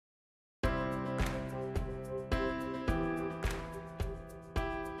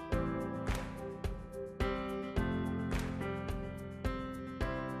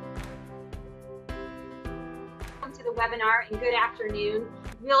the webinar, and good afternoon.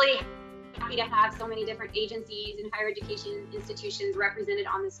 Really happy to have so many different agencies and higher education institutions represented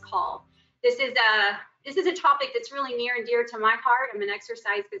on this call. This is a topic that's really near and dear to my heart. I'm an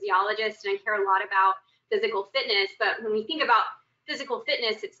exercise physiologist and I care a lot about physical fitness, but when we think about physical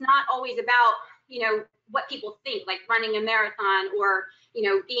fitness, it's not always about, what people think, like running a marathon or,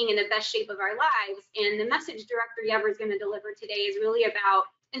 being in the best shape of our lives. And the message Director Yebra is going to deliver today is really about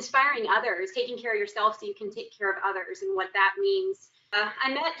inspiring others, taking care of yourself so you can take care of others, and what that means.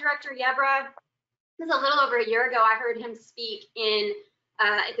 I met Director Yebra, this was a little over a year ago. I heard him speak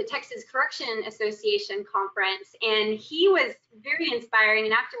at the Texas Correction Association conference, and he was very inspiring.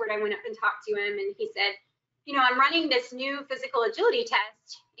 And afterward, I went up and talked to him, and he said, I'm running this new physical agility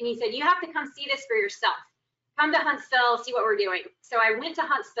test. And he said, you have to come see this for yourself. Come to Huntsville, see what we're doing. So I went to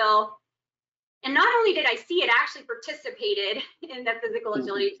Huntsville, and not only did I see it, I actually participated in the physical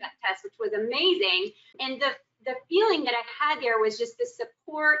agility test, which was amazing. And the feeling that I had there was just the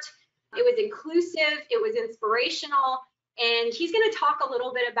support. It was inclusive, it was inspirational. And he's going to talk a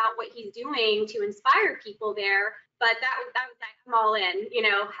little bit about what he's doing to inspire people there. But that was like, I'm all in,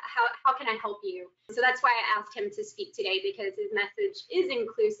 how can I help you? So that's why I asked him to speak today, because his message is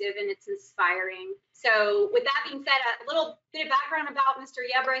inclusive and it's inspiring. So with that being said, a little bit of background about Mr.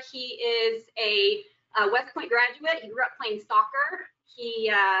 Yebra. He is a West Point graduate. He grew up playing soccer. He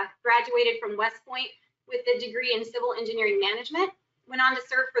graduated from West Point with a degree in civil engineering management. Went on to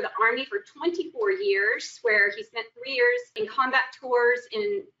serve for the Army for 24 years, where he spent 3 years in combat tours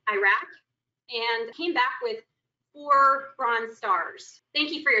in Iraq and came back with 4 Bronze Stars.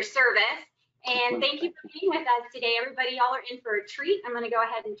 Thank you for your service, and thank you for being with us today. Everybody, y'all are in for a treat. I'm going to go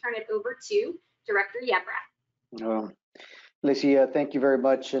ahead and turn it over to Director Yebra. Lacey, thank you very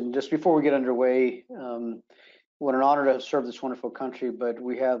much. And just before we get underway, what an honor to serve this wonderful country, but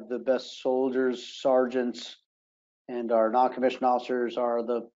we have the best soldiers, sergeants, and our non-commissioned officers are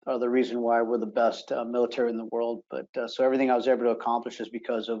the reason why we're the best military in the world. But so everything I was able to accomplish is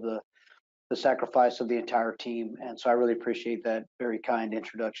because of the sacrifice of the entire team. And so I really appreciate that very kind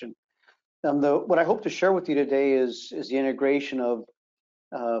introduction. What I hope to share with you today is the integration of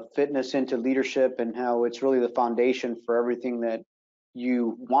fitness into leadership, and how it's really the foundation for everything that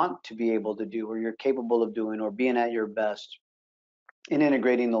you want to be able to do, or you're capable of doing, or being at your best in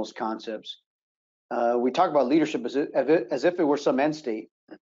integrating those concepts. We talk about leadership as if it were some end state,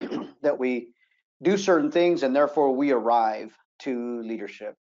 that we do certain things and therefore we arrive to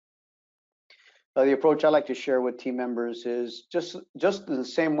leadership. The approach I like to share with team members is just the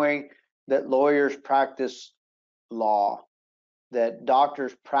same way that lawyers practice law, that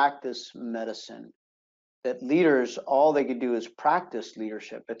doctors practice medicine, that leaders, all they can do is practice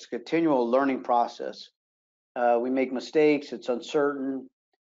leadership. It's a continual learning process. We make mistakes, it's uncertain,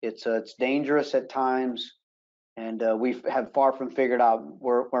 it's dangerous at times, and we have far from figured out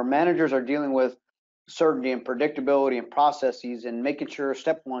where managers are dealing with certainty and predictability and processes and making sure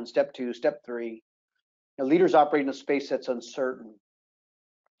step 1, step 2, step 3. Leaders operate in a space that's uncertain,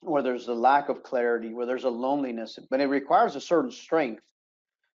 where there's a lack of clarity, where there's a loneliness, but it requires a certain strength,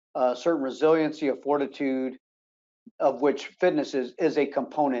 a certain resiliency, a fortitude, of which fitness is a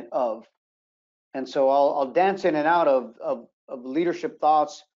component of. And so I'll dance in and out of leadership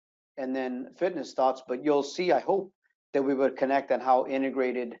thoughts and then fitness thoughts, but you'll see, I hope, that we would connect on how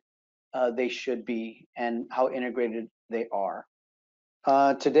integrated they should be and how integrated they are.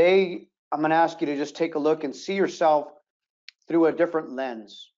 Today, I'm going to ask you to just take a look and see yourself through a different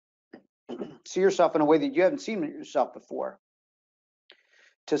lens. See yourself in a way that you haven't seen yourself before.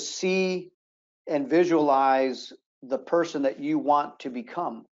 To see and visualize the person that you want to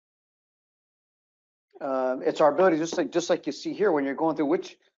become. It's our ability, just like you see here, when you're going through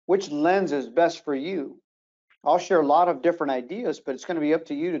which lens is best for you. I'll share a lot of different ideas, but it's going to be up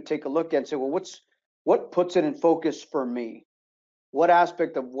to you to take a look and say, well, what puts it in focus for me? What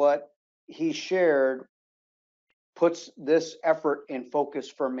aspect of what he shared puts this effort in focus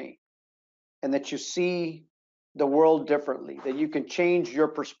for me? And that you see the world differently, that you can change your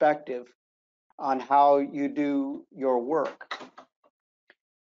perspective on how you do your work.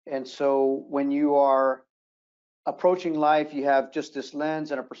 And so when you are approaching life, you have just this lens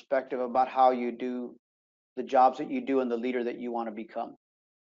and a perspective about how you do the jobs that you do and the leader that you want to become.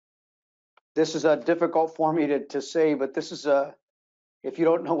 This is a difficult for me to say, but this is if you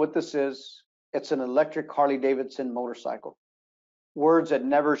don't know what this is, it's an electric Harley Davidson motorcycle. Words that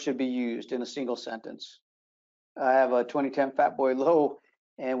never should be used in a single sentence. I have a 2010 Fat Boy Low,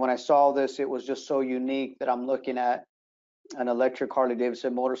 and when I saw this, it was just so unique that I'm looking at an electric Harley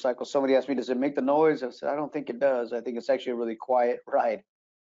Davidson motorcycle. Somebody asked me, does it make the noise? I said, I don't think it does. I think it's actually a really quiet ride.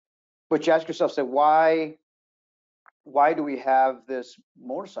 But you ask yourself, say, why why do we have this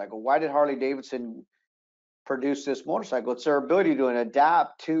motorcycle? Why did Harley Davidson produce this motorcycle? It's their ability to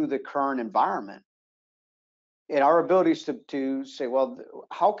adapt to the current environment. And our abilities to say, well,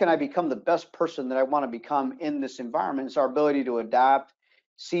 how can I become the best person that I want to become in this environment? It's our ability to adapt,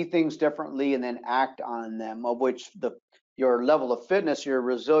 see things differently, and then act on them, of which your level of fitness, your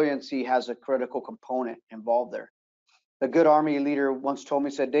resiliency has a critical component involved there. A good Army leader once told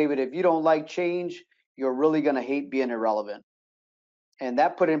me, said, David, if you don't like change, you're really going to hate being irrelevant. And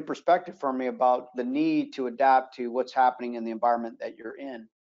that put in perspective for me about the need to adapt to what's happening in the environment that you're in.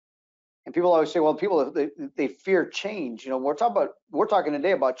 And people always say, well, people they fear change. You know, we're talking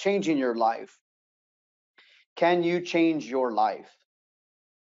today about changing your life. Can you change your life?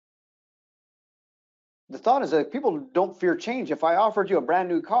 The thought is that people don't fear change. If I offered you a brand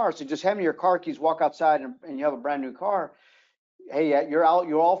new car, so just hand me your car keys, walk outside, and you have a brand new car. Hey, you're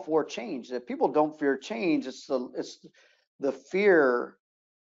all for change. That people don't fear change. It's the fear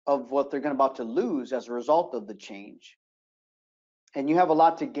of what they're about to lose as a result of the change. And you have a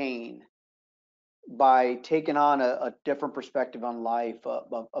lot to gain by taking on a different perspective on life,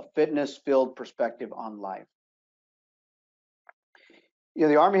 a fitness-filled perspective on life. You know,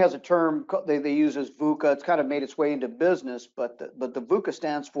 the Army has a term they use as VUCA. It's kind of made its way into business, but the VUCA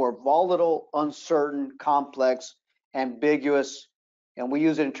stands for volatile, uncertain, complex, ambiguous, and we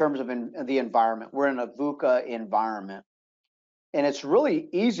use it in terms of the environment. We're in a VUCA environment, and it's really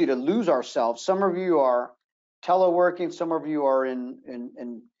easy to lose ourselves. Some of you are teleworking. Some of you are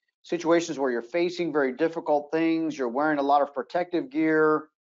in situations where you're facing very difficult things. You're wearing a lot of protective gear.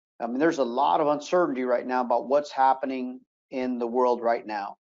 I mean, there's a lot of uncertainty right now about what's happening in the world right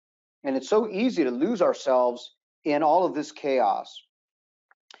now. And it's so easy to lose ourselves in all of this chaos.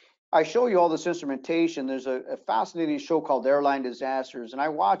 I show you all this instrumentation. There's a fascinating show called Airline Disasters, and I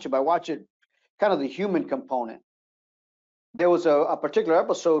watch it kind of the human component. There was a particular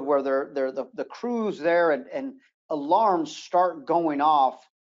episode where the crew's there and alarms start going off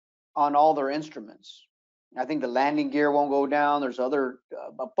on all their instruments. I think the landing gear won't go down. There's a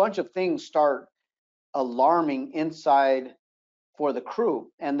bunch of things start alarming inside for the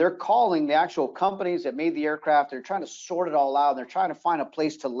crew, and they're calling the actual companies that made the aircraft. They're trying to sort it all out. They're trying to find a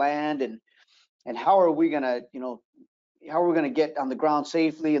place to land, and how are we gonna, how are we gonna get on the ground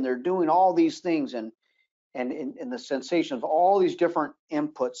safely? And they're doing all these things, and the sensation of all these different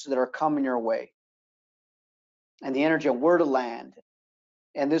inputs that are coming your way, and the energy on where to land.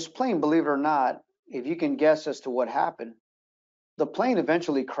 And this plane, believe it or not, if you can guess as to what happened, the plane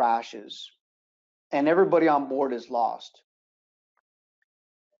eventually crashes, and everybody on board is lost.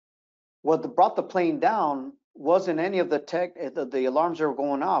 What brought the plane down wasn't any of the alarms that were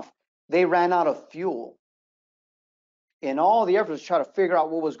going off. They ran out of fuel. In all the efforts to try to figure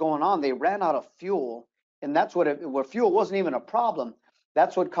out what was going on, they ran out of fuel, and that's where fuel wasn't even a problem.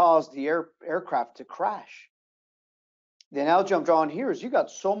 That's what caused the aircraft to crash. The analogy I'm drawing here is you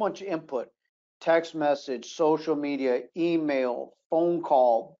got so much input: text message, social media, email, phone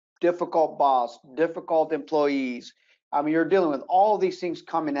call, difficult boss, difficult employees. I mean, you're dealing with all these things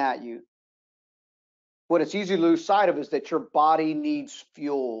coming at you. What it's easy to lose sight of is that your body needs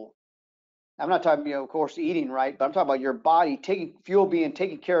fuel. I'm not talking, of course, eating right, but I'm talking about your body taking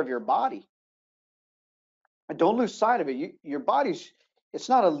care of your body. And don't lose sight of it. Your body's, it's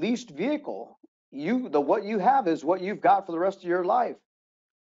not a leased vehicle. What you have is what you've got for the rest of your life.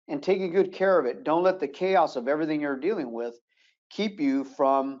 And taking good care of it. Don't let the chaos of everything you're dealing with keep you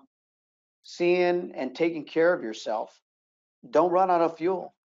from seeing and taking care of yourself. Don't run out of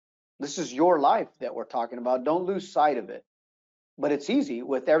fuel. This is your life that we're talking about. Don't lose sight of it. But it's easy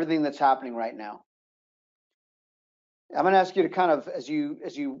with everything that's happening right now. I'm going to ask you to kind of, as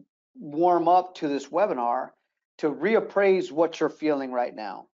you warm up to this webinar, to reappraise what you're feeling right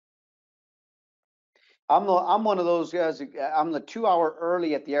now. I'm one of those guys. I'm the 2 hour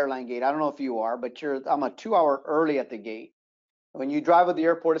early at the airline gate. I don't know if you are, but I'm a 2 hour early at the gate. When you drive at the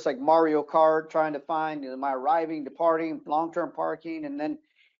airport, it's like Mario Kart, trying to find, am I arriving, departing, long-term parking, and then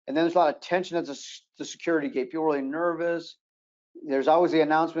there's a lot of tension at the security gate. People are really nervous. There's always the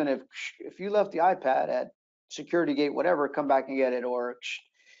announcement if you left the iPad at security gate, whatever, come back and get it. Or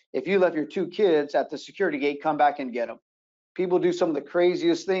if you left your 2 kids at the security gate, come back and get them. People do some of the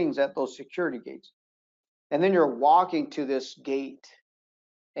craziest things at those security gates. And then you're walking to this gate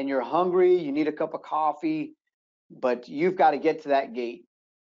and you're hungry, you need a cup of coffee, but you've got to get to that gate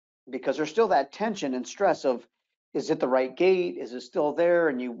because there's still that tension and stress of, is it the right gate? Is it still there?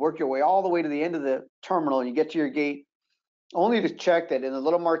 And you work your way all the way to the end of the terminal and you get to your gate, only to check that in the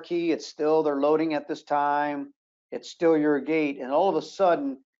little marquee, they're loading at this time. It's still your gate. And all of a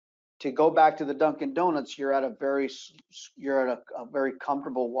sudden, to go back to the Dunkin' Donuts, you're at a very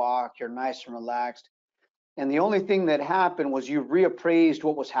comfortable walk. You're nice and relaxed. And the only thing that happened was you reappraised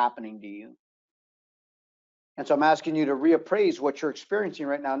what was happening to you. And so I'm asking you to reappraise what you're experiencing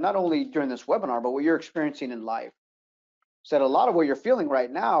right now, not only during this webinar, but what you're experiencing in life. So that a lot of what you're feeling right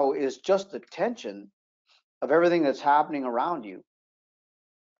now is just the tension of everything that's happening around you.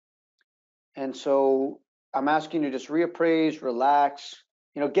 And so I'm asking you to just reappraise, relax,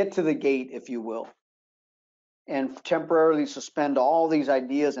 get to the gate, if you will, and temporarily suspend all these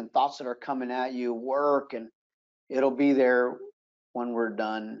ideas and thoughts that are coming at you, work, and it'll be there when we're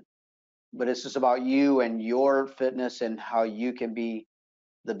done. But it's just about you and your fitness and how you can be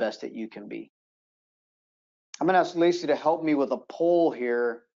the best that you can be. I'm going to ask Lacey to help me with a poll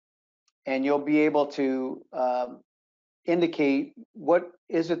here, and you'll be able to indicate what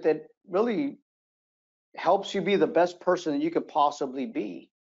is it that really helps you be the best person that you could possibly be.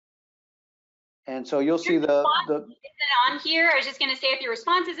 And so you'll see the isn't on here. I was just going to say, if your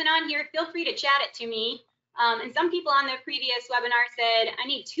response isn't on here, feel free to chat it to me. And some people on the previous webinar said, I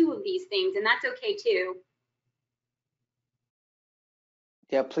need 2 of these things, and that's okay too.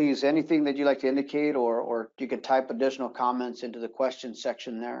 Yeah, please, anything that you'd like to indicate, or you can type additional comments into the question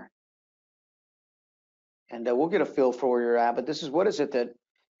section there. And we'll get a feel for where you're at. But this is, what is it that,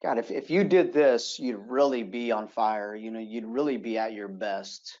 God, if you did this, you'd really be on fire. You'd really be at your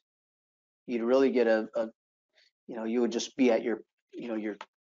best. You'd really get you would just be at your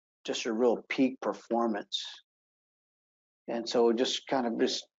real peak performance. And so just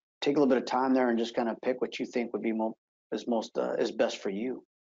take a little bit of time there and just kind of pick what you think would be is best for you.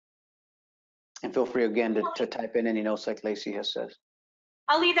 And feel free again to type in any notes like Lacey has said.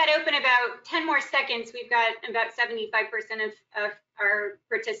 I'll leave that open about 10 more seconds. We've got about 75% of our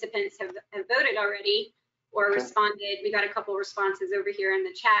participants have voted already or responded. We got a couple responses over here in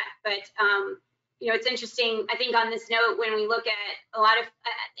the chat, but it's interesting. I think on this note, when we look at a lot of,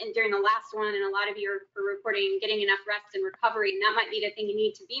 and during the last one, and a lot of you are reporting getting enough rest and recovery, and that might be the thing you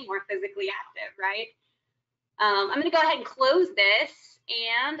need to be more physically active, right? I'm going to go ahead and close this,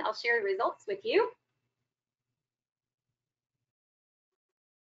 and I'll share the results with you.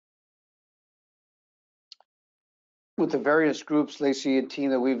 With the various groups, Lacey and team,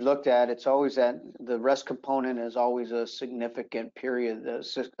 that we've looked at, it's always that the rest component is always a significant period,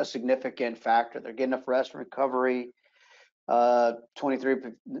 a significant factor. They're getting enough rest and recovery. 23,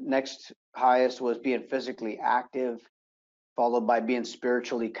 next highest was being physically active, followed by being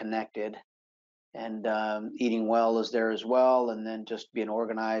spiritually connected, and eating well is there as well, and then just being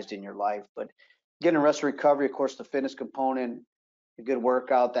organized in your life. But getting rest and recovery, of course, the fitness component, a good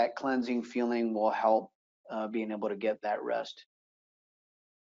workout, that cleansing feeling will help being able to get that rest.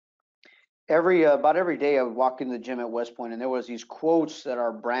 About every day I would walk into the gym at West Point, and there was these quotes that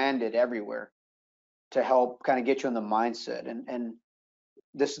are branded everywhere to help kind of get you in the mindset. And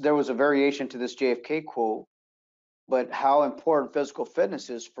there was a variation to this JFK quote, but how important physical fitness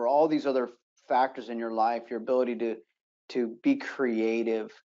is for all these other factors in your life, your ability to be creative.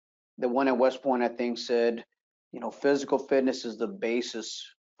 The one at West Point, I think, said, physical fitness is the basis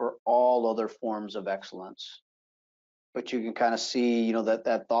for all other forms of excellence. But you can kind of see,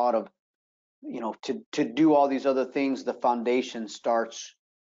 that thought of, to do all these other things, the foundation starts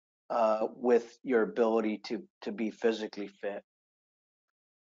with your ability to be physically fit.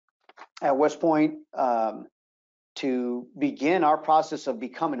 At West Point, to begin our process of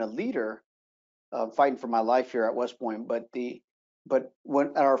becoming a leader, fighting for my life here at West Point, but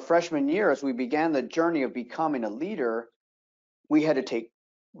when our freshman year, as we began the journey of becoming a leader, we had to take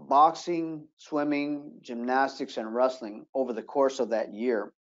boxing, swimming, gymnastics, and wrestling over the course of that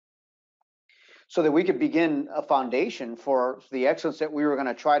year, so that we could begin a foundation for the excellence that we were going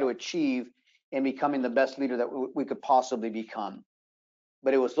to try to achieve in becoming the best leader that we could possibly become.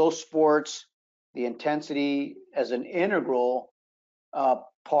 But it was those sports, the intensity, as an integral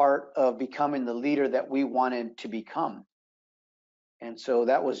part of becoming the leader that we wanted to become. And so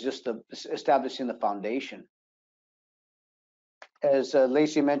that was just establishing the foundation. As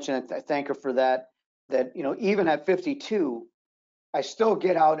Lacey mentioned, I thank her for that, even at 52, I still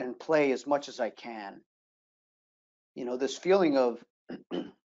get out and play as much as I can. This feeling of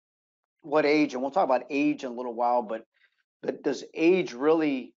what age, and we'll talk about age in a little while, but does age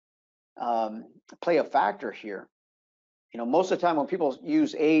really play a factor here? Most of the time when people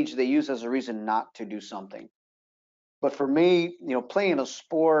use age, they use as a reason not to do something. But for me, playing a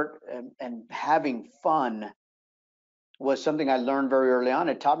sport and having fun was something I learned very early on.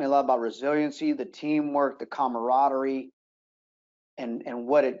 It taught me a lot about resiliency, the teamwork, the camaraderie, and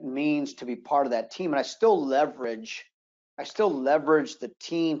what it means to be part of that team. And I still leverage I still leverage the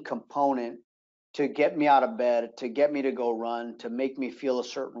team component to get me out of bed, to get me to go run, to make me feel a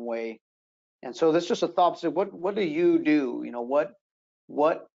certain way. And so that's just a thought. So what do you do? You know, what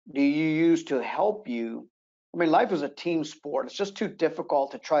do you use to help you? I mean, life is a team sport. It's just too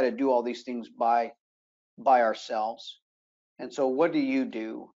difficult to try to do all these things by ourselves. And so what do you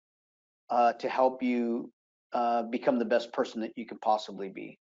do to help you become the best person that you can possibly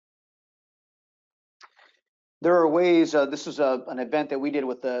be? There are ways. This is an event that we did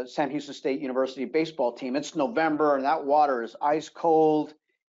with the San Houston State University baseball team. It's November, and that water is ice cold,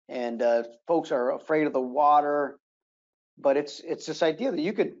 and folks are afraid of the water. But it's this idea that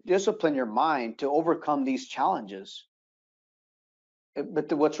you could discipline your mind to overcome these challenges.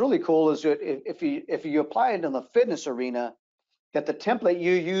 But what's really cool is that if you apply it in the fitness arena, that the template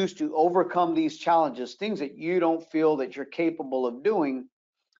you use to overcome these challenges, things that you don't feel that you're capable of doing,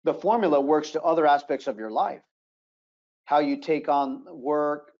 the formula works to other aspects of your life. How you take on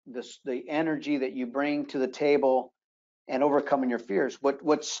work, the energy that you bring to the table, and overcoming your fears.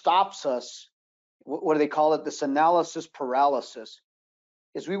 What stops us, what do they call it? This analysis paralysis,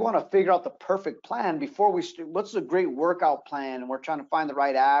 is we want to figure out the perfect plan before we what's a great workout plan, and we're trying to find the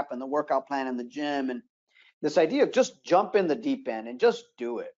right app and the workout plan in the gym, and this idea of just jump in the deep end and just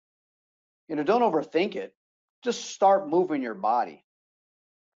do it. You know, don't overthink it. Just start moving your body.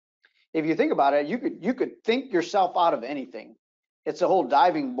 If you think about it, you could think yourself out of anything. It's a whole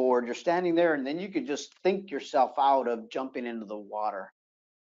diving board. You're standing there, and then you could just think yourself out of jumping into the water.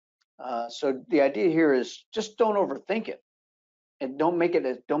 So the idea here is just don't overthink it, and don't make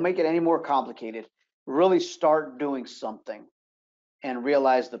it any more complicated. Really start doing something, and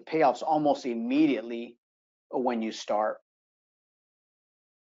realize the payoffs almost immediately when you start.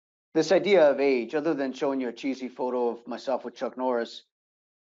 This idea of age, other than showing you a cheesy photo of myself with Chuck Norris,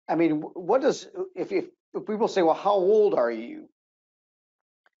 I mean, what does if people say, well, how old are you?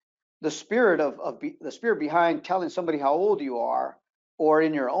 The spirit the spirit behind telling somebody how old you are, or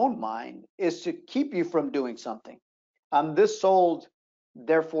in your own mind, is to keep you from doing something. I'm this old,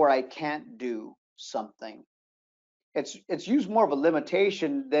 therefore I can't do something. It's used more of a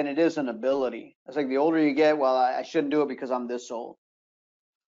limitation than it is an ability. It's like the older you get, well, I shouldn't do it because I'm this old.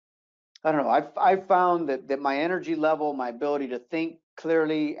 I don't know. I've found that my energy level, my ability to think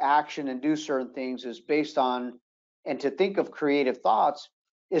clearly, action, and do certain things is based on, and to think of creative thoughts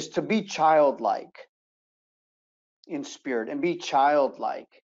is to be childlike in spirit and be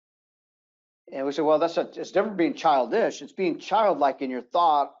childlike. And we say, well, it's never being childish. It's being childlike in your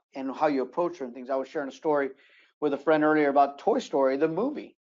thought and how you approach certain things. I was sharing a story with a friend earlier about Toy Story, the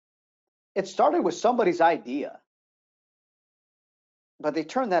movie. It started with somebody's idea, but they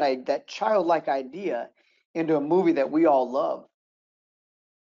turned that childlike idea into a movie that we all love.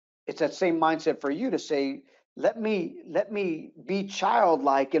 It's that same mindset for you to say, let me be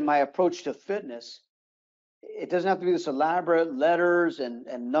childlike in my approach to fitness. It doesn't have to be this elaborate letters and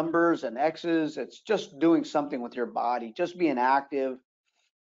numbers and X's. It's just doing something with your body, just being active,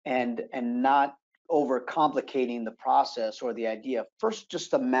 and not overcomplicating the process or the idea. First,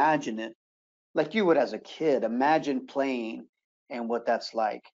 just imagine it like you would as a kid. Imagine playing and what that's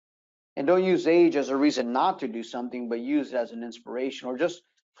like. And don't use age as a reason not to do something, but use it as an inspiration, or just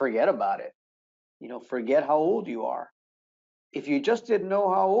forget about it. You know, forget how old you are. If you just didn't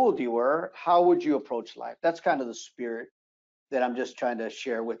know how old you were, how would you approach life? That's kind of the spirit that I'm just trying to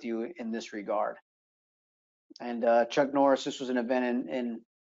share with you in this regard. And Chuck Norris, this was an event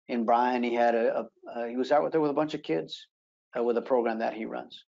in Bryan. He had he was out there with a bunch of kids with a program that he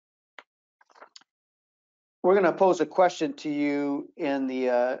runs. We're going to pose a question to you in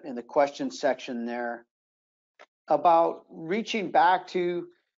the question section there about reaching back to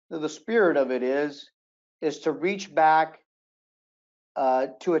the spirit of it is to reach back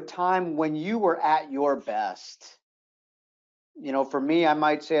to a time when you were at your best. You know, for me, I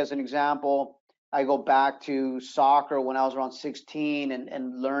might say as an example, I go back to soccer when I was around 16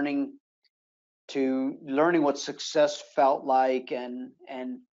 and learning what success felt like, and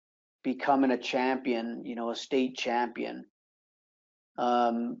becoming a champion, you know, a state champion.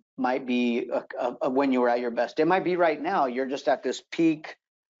 Might be when you were at your best. It might be right now. You're just at this peak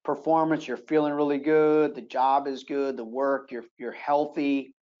performance. You're feeling really good. The job is good. The work. You're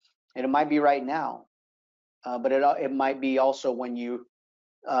healthy. And it might be right now. But it might be also when you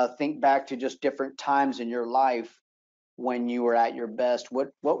think back to just different times in your life when you were at your best.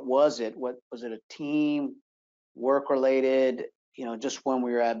 What was it? What was it? A team, work related? You know, just when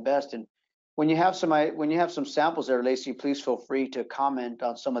we were at best. And when you have some samples there, Lacey, please feel free to comment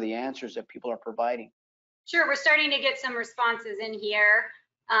on some of the answers that people are providing. Sure, we're starting to get some responses in here.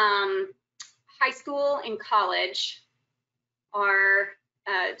 High school and college. are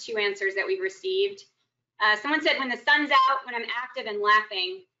two answers that we've received. Someone said, when the sun's out, when I'm active and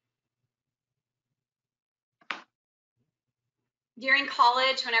laughing. During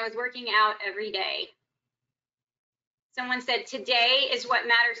college, when I was working out every day. Someone said, today is what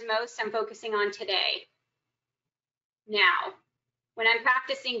matters most. I'm focusing on today. Now, when I'm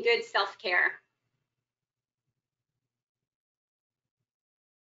practicing good self-care.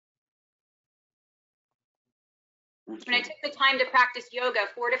 When I took the time to practice yoga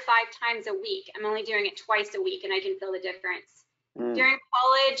 4 to 5 times a week, I'm only doing it twice a week and I can feel the difference. During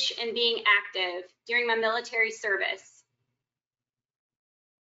college and being active, during my military service.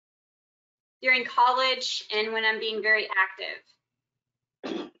 During college and when I'm being very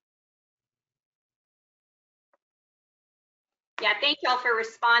active. Yeah, thank y'all for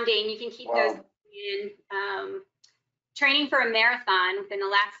responding. You can keep those in. Training for a marathon within the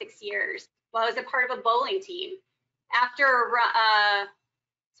last 6 years. Well, I was a part of a bowling team. After,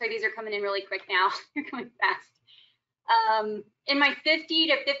 sorry, these are coming in really quick now. You're coming fast. In my 50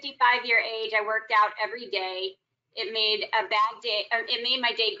 to 55 year age, I worked out every day. It made a bad day, it made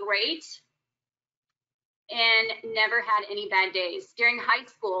my day great and never had any bad days. During high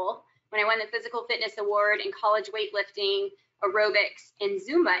school, when I won the physical fitness award in college weightlifting, aerobics, and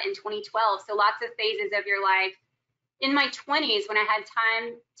Zumba in 2012. So lots of phases of your life. In my 20s, when I had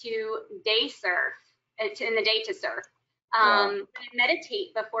time to day surf, in the day to surf, I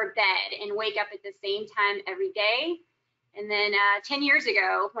meditate before bed and wake up at the same time every day. And then 10 years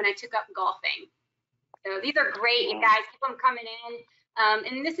ago, when I took up golfing. So these are great, you guys, keep them coming in.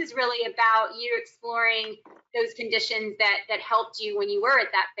 And this is really about you exploring those conditions that helped you when you were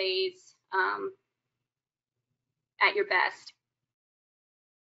at that phase at your best.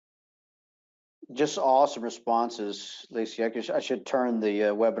 Just awesome responses, Lacey. I should turn the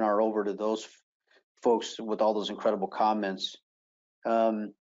webinar over to those folks with all those incredible comments.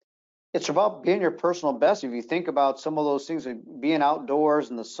 It's about being your personal best. If you think about some of those things, like being outdoors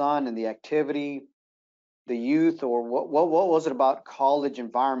in the sun and the activity, the youth, or what was it about college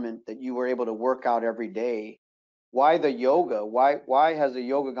environment that you were able to work out every day? Why the yoga? Why has the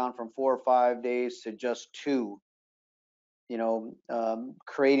yoga gone from 4 or 5 days to just 2? You know,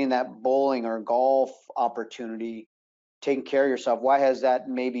 creating that bowling or golf opportunity, taking care of yourself. Why has that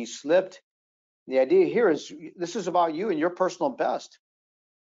maybe slipped? The idea here is this is about you and your personal best.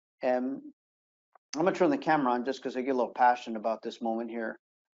 And I'm gonna turn the camera on just because I get a little passionate about this moment here.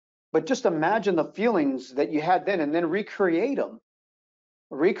 But just imagine the feelings that you had then and then recreate them.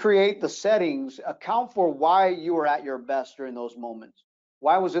 Recreate the settings, account for why you were at your best during those moments.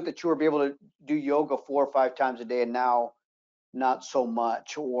 Why was it that you were able to do yoga 4 or 5 times a day and now not so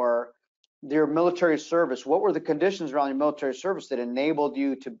much? Or your military service, what were the conditions around your military service that enabled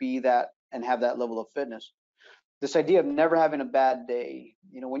you to be that and have that level of fitness? This idea of never having a bad day.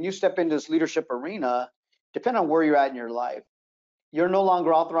 You know, when you step into this leadership arena, depending on where you're at in your life, you're no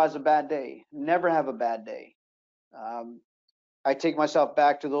longer authorized a bad day. Never have a bad day. I take myself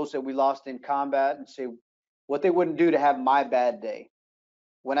back to those that we lost in combat and say what they wouldn't do to have my bad day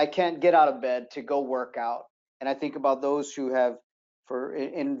when I can't get out of bed to go work out. And I think about those who have,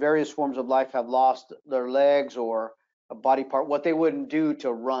 in various forms of life, have lost their legs or a body part, what they wouldn't do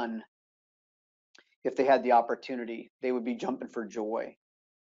to run if they had the opportunity. They would be jumping for joy.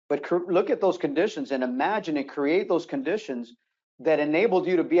 But look at those conditions and imagine and create those conditions that enabled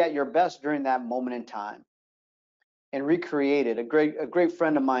you to be at your best during that moment in time. And recreate it. A great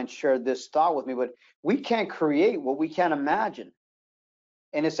friend of mine shared this thought with me, but we can't create what we can't imagine.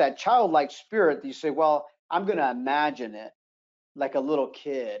 And it's that childlike spirit that you say, well, I'm going to imagine it like a little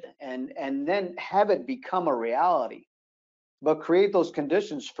kid and then have it become a reality. But create those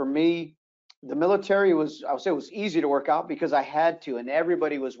conditions. For me, the military was, I would say it was easy to work out because I had to, and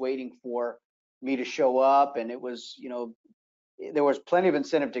everybody was waiting for me to show up. And it was, you know, there was plenty of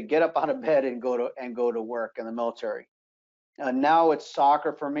incentive to get up out of bed and go to work in the military. Now it's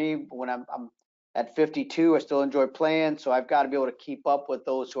soccer for me. When I'm at 52, I still enjoy playing. So I've got to be able to keep up with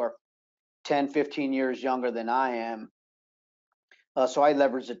those who are 10, 15 years younger than I am. So I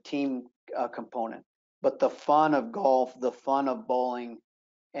leverage the team component. But the fun of golf, the fun of bowling,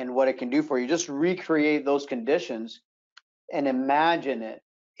 and what it can do for you, just recreate those conditions and imagine it.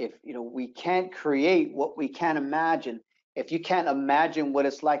 If you know, we can't create what we can't imagine. If you can't imagine what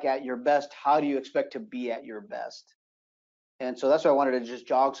it's like at your best, how do you expect to be at your best? And so that's why I wanted to just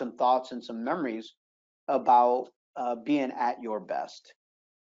jog some thoughts and some memories about being at your best.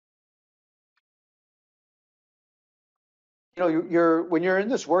 You know, when you're in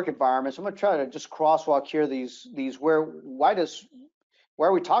this work environment, so I'm going to try to just crosswalk here these why does why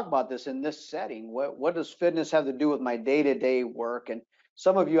are we talking about this in this setting? What does fitness have to do with my day-to-day work? And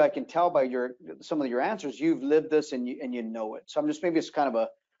some of you, I can tell by some of your answers, you've lived this and you know it. So I'm just, maybe it's kind of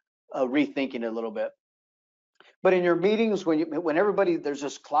a rethinking it a little bit. But in your meetings, when everybody, there's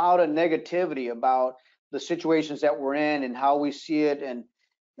this cloud of negativity about the situations that we're in and how we see it,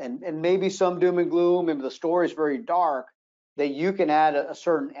 and maybe some doom and gloom, and the story is very dark, that you can add a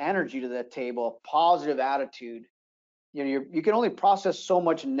certain energy to that table, a positive attitude. You know, you can only process so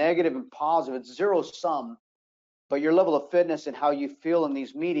much negative and positive. It's zero sum, but your level of fitness and how you feel in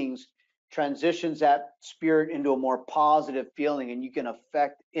these meetings transitions that spirit into a more positive feeling, and you can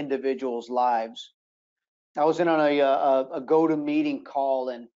affect individuals' lives. I was in on a go-to-meeting call,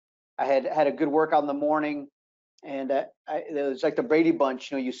 and I had a good workout in the morning, and it was like the Brady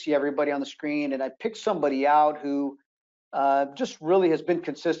Bunch. You know, you see everybody on the screen, and I picked somebody out who just really has been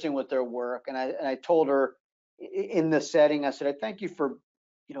consistent with their work. And I told her in this setting, I said, I thank you for,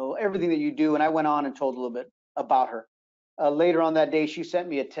 you know, everything that you do. And I went on and told a little bit about her. Later on that day, she sent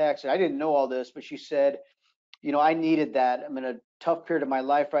me a text, and I didn't know all this, but she said, you know, I needed that. I'm in a tough period of my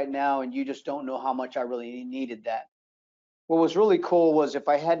life right now, and you just don't know how much I really needed that. What was really cool was, if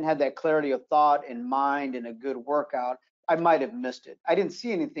I hadn't had that clarity of thought and mind and a good workout, I might have missed it. I didn't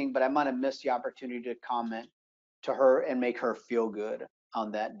see anything, but I might have missed the opportunity to comment to her and make her feel good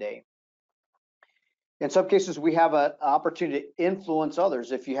on that day. In some cases, we have an opportunity to influence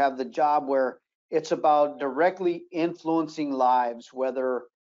others. If you have the job where it's about directly influencing lives, whether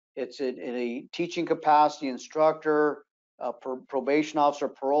it's in a teaching capacity, instructor, probation officer,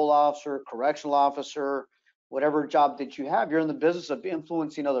 parole officer, correctional officer, whatever job that you have, you're in the business of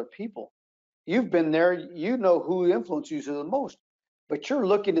influencing other people. You've been there, you know who influences you the most, but you're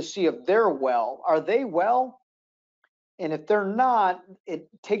looking to see if they're well. Are they well? And if they're not, it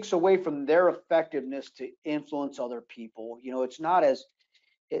takes away from their effectiveness to influence other people. You know, it's not as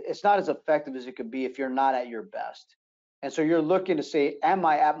effective as it could be if you're not at your best. And so you're looking to say, am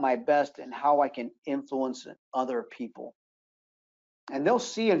I at my best, and how I can influence other people. And they'll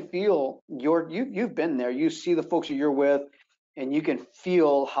see and feel you've been there. You see the folks that you're with, and you can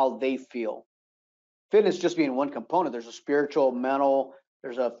feel how they feel. Fitness just being one component. There's a spiritual, mental,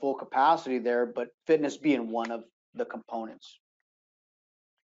 there's a full capacity there, but fitness being one of the components.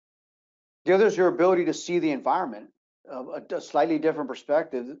 The other is your ability to see the environment, a slightly different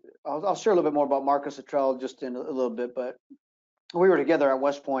perspective. I'll share a little bit more about Marcus Luttrell just in a little bit, but we were together at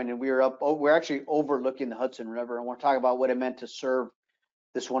West Point, and we're actually overlooking the Hudson River, and we're talking about what it meant to serve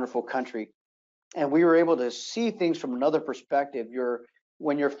this wonderful country. And we were able to see things from another perspective.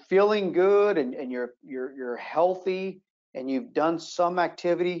 When you're feeling good and you're healthy and you've done some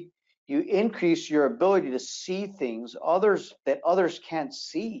activity, you increase your ability to see things that others can't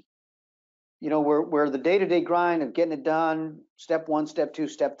see. You know, where the day-to-day grind of getting it done, step 1, step 2,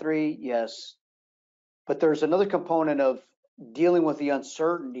 step 3, yes. But there's another component of dealing with the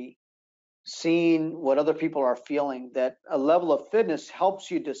uncertainty, seeing what other people are feeling, that a level of fitness helps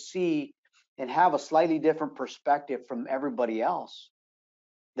you to see and have a slightly different perspective from everybody else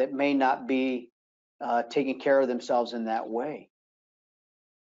that may not be taking care of themselves in that way.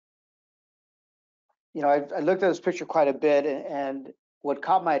 You know, I looked at this picture quite a bit, and what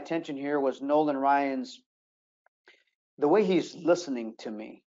caught my attention here was Nolan Ryan's, the way he's listening to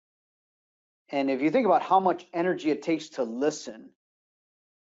me. And if you think about how much energy it takes to listen,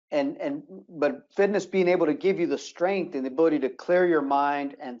 but fitness being able to give you the strength and the ability to clear your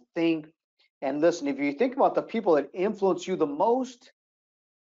mind and think and listen. If you think about the people that influence you the most,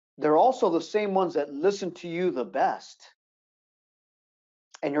 they're also the same ones that listen to you the best.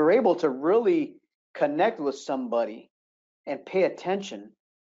 And you're able to really connect with somebody and pay attention.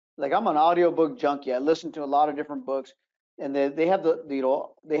 Like, I'm an audiobook junkie. I listen to a lot of different books, and they have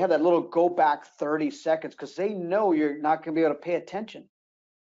they have that little go back 30 seconds because they know you're not going to be able to pay attention.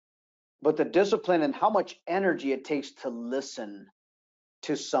 But the discipline and how much energy it takes to listen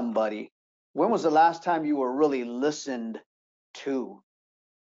to somebody. When was the last time you were really listened to?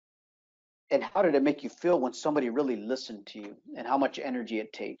 And how did it make you feel when somebody really listened to you, and how much energy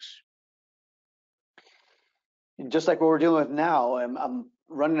it takes? And just like what we're dealing with now, I'm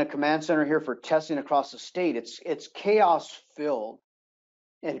running a command center here for testing across the state. It's chaos filled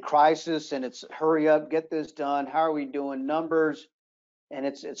and crisis, and it's hurry up, get this done. How are we doing? Numbers, and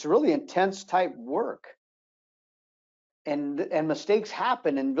it's really intense type work. And mistakes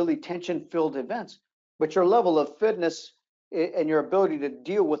happen in really tension filled events, but your level of fitness and your ability to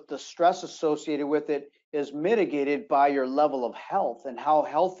deal with the stress associated with it is mitigated by your level of health and how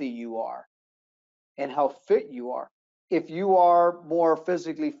healthy you are and how fit you are. If you are more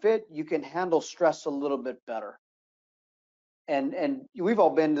physically fit, you can handle stress a little bit better. And we've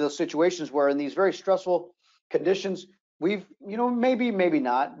all been to those situations where in these very stressful conditions, we've, maybe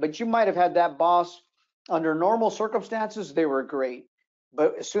not, but you might have had that boss under normal circumstances, they were great.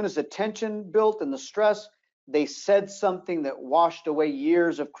 But as soon as the tension built and the stress, they said something that washed away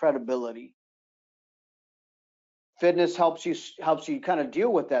years of credibility. Fitness helps you kind of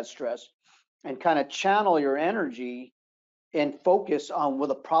deal with that stress and kind of channel your energy and focus on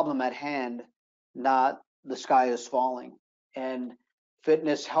with a problem at hand, not the sky is falling. And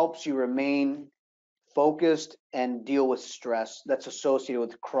fitness helps you remain focused and deal with stress that's associated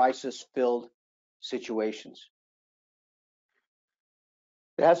with crisis-filled situations.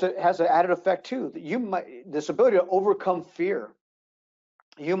 It has an added effect too. This ability to overcome fear.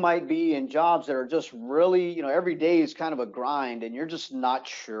 You might be in jobs that are just really, every day is kind of a grind and you're just not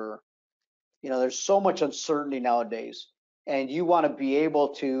sure. There's so much uncertainty nowadays, and you want to be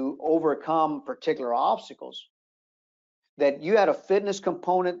able to overcome particular obstacles. That you had a fitness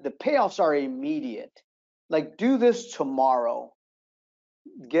component, the payoffs are immediate. Like, do this tomorrow.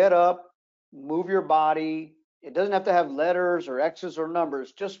 Get up, move your body. It doesn't have to have letters or X's or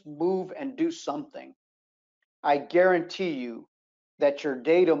numbers. Just move and do something. I guarantee you that your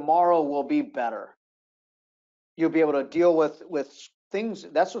day tomorrow will be better. You'll be able to deal with things.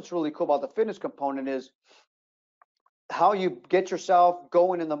 That's what's really cool about the fitness component is how you get yourself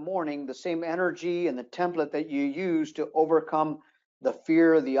going in the morning, the same energy and the template that you use to overcome the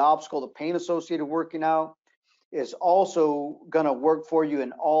fear, the obstacle, the pain associated with working out is also going to work for you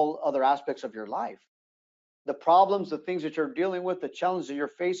in all other aspects of your life. The problems, the things that you're dealing with, the challenges that you're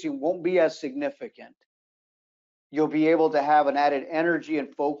facing won't be as significant. You'll be able to have an added energy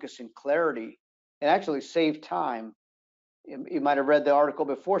and focus and clarity and actually save time. You might have read the article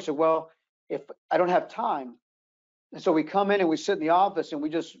before, so, well, if I don't have time, and so we come in and we sit in the office and we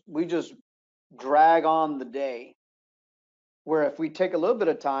just drag on the day. Where if we take a little bit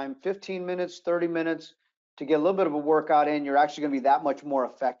of time, 15 minutes, 30 minutes to get a little bit of a workout in, you're actually going to be that much more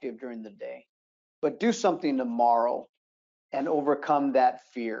effective during the day. But do something tomorrow and overcome that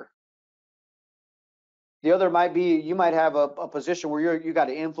fear. The other might be you might have a position where you got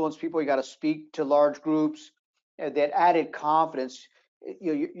to influence people, you got to speak to large groups. That added confidence.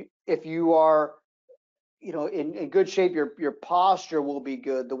 If you are in good shape, your posture will be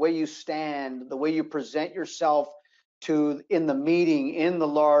good. The way you stand, the way you present yourself in the meeting, in the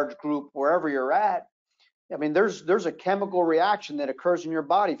large group, wherever you're at. I mean, there's a chemical reaction that occurs in your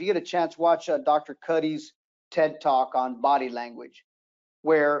body. If you get a chance, watch Dr. Cuddy's TED Talk on body language,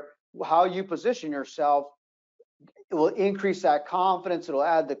 where how you position yourself, it will increase that confidence. It'll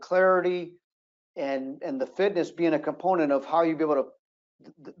add the clarity and the fitness being a component of how you be able to,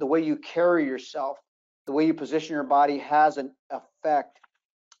 the way you carry yourself, the way you position your body has an effect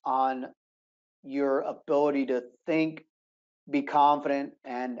on your ability to think, be confident,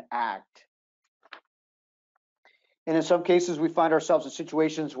 and act. And in some cases, we find ourselves in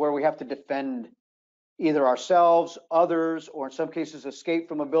situations where we have to defend either ourselves, others, or in some cases, escape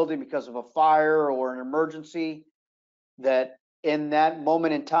from a building because of a fire or an emergency. That in that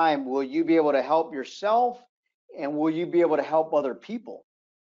moment in time, will you be able to help yourself and will you be able to help other people?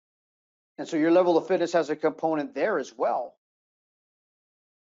 And so your level of fitness has a component there as well.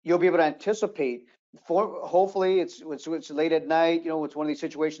 You'll be able to anticipate. Hopefully, it's late at night. It's one of these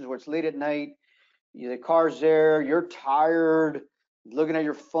situations where it's late at night. The car's there. You're tired, looking at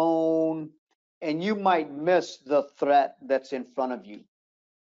your phone, and you might miss the threat that's in front of you.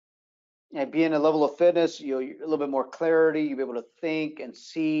 And being a level of fitness, a little bit more clarity. You'll be able to think and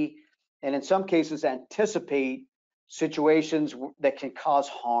see, and in some cases, anticipate situations that can cause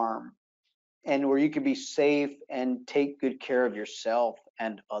harm, and where you can be safe and take good care of yourself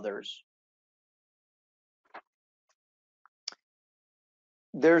and others.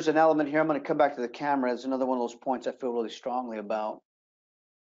 There's an element here. I'm going to come back to the camera. It's another one of those points I feel really strongly about.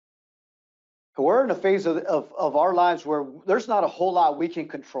 We're in a phase of our lives where there's not a whole lot we can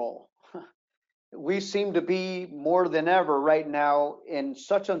control. We seem to be more than ever right now in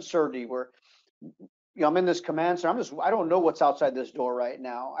such uncertainty where, I'm in this command center. I don't know what's outside this door right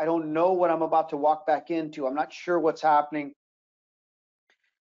now. I don't know what I'm about to walk back into. I'm not sure what's happening.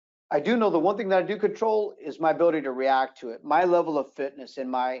 I do know the one thing that I do control is my ability to react to it, my level of fitness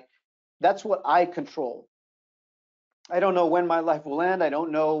and that's what I control. I don't know when my life will end. I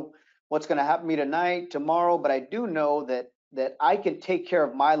don't know what's going to happen to me tonight, tomorrow, but I do know that I can take care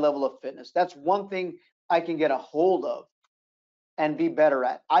of my level of fitness. That's one thing I can get a hold of and be better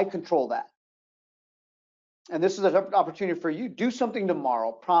at. I control that. And this is an opportunity for you. Do something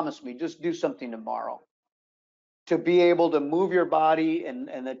tomorrow. Promise me, just do something tomorrow to be able to move your body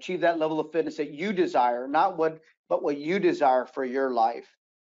and achieve that level of fitness that you desire, but what you desire for your life.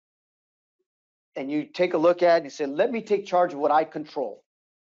 And you take a look at it and you say, let me take charge of what I control.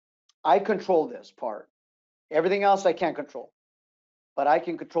 I control this part. Everything else I can't control, but I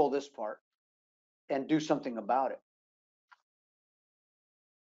can control this part and do something about it.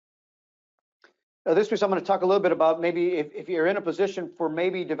 Now, this week I'm going to talk a little bit about maybe if you're in a position for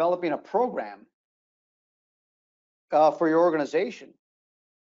maybe developing a program for your organization.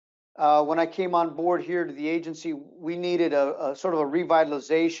 When I came on board here to the agency, we needed a sort of a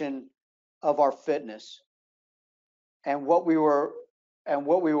revitalization of our fitness and what we were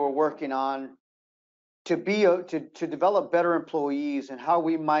working on to develop better employees and how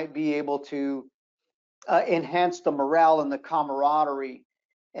we might be able to enhance the morale and the camaraderie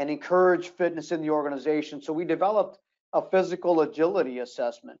and encourage fitness in the organization. So we developed a physical agility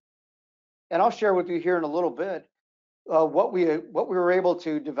assessment, and I'll share with you here in a little bit what we were able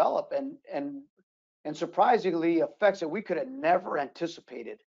to develop and surprisingly effects that we could have never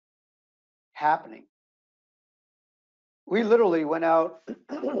anticipated happening. We literally went out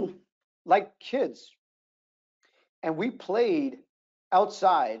like kids and we played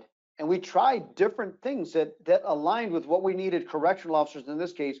outside and we tried different things that aligned with what we needed correctional officers in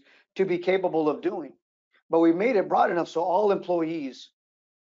this case to be capable of doing. But we made it broad enough so all employees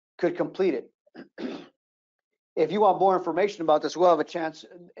could complete it. If you want more information about this, we'll have a chance,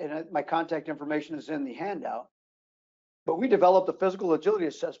 and my contact information is in the handout. But we developed a physical agility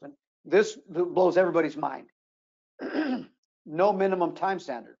assessment. This blows everybody's mind. No minimum time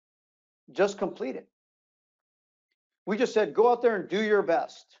standard, just complete it. We just said, go out there and do your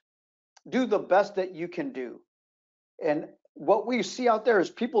best. Do the best that you can do. And what we see out there is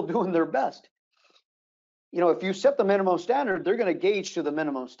people doing their best. You know, if you set the minimum standard, they're going to gauge to the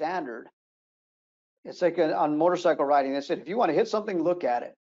minimum standard. It's like on motorcycle riding. They said, if you want to hit something, look at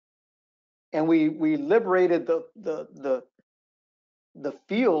it. And we liberated the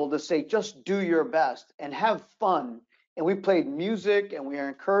field to say, just do your best and have fun. And we played music and we are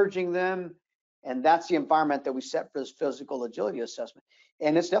encouraging them. And that's the environment that we set for this physical agility assessment.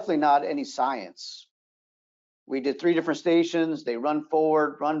 And it's definitely not any science. We did 3 different stations. They run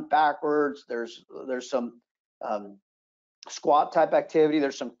forward, run backwards. There's some squat type activity.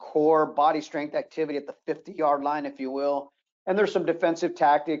 There's some core body strength activity at the 50-yard line, if you will. And there's some defensive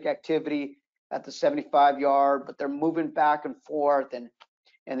tactic activity at the 75-yard, but they're moving back and forth, and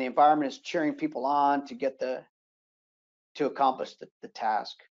the environment is cheering people on to accomplish the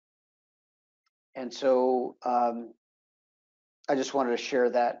task. And so I just wanted to share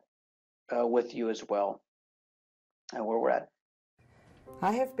that with you as well, and where we're at.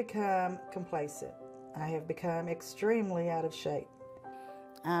 I have become complacent. I have become extremely out of shape.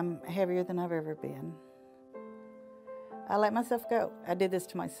 I'm heavier than I've ever been. I let myself go. I did this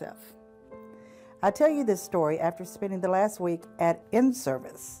to myself. I tell you this story after spending the last week at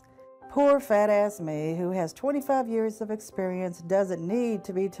in-service. Poor fat-ass me, who has 25 years of experience, doesn't need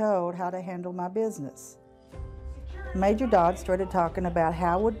to be told how to handle my business. Major Dodd started talking about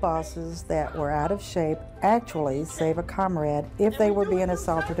how would bosses that were out of shape actually save a comrade if they were being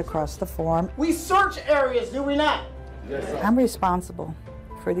assaulted across the forum. We search areas, do we not? Yes, sir. I'm responsible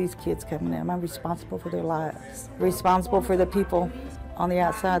for these kids coming in. I'm responsible for their lives. Responsible for the people on the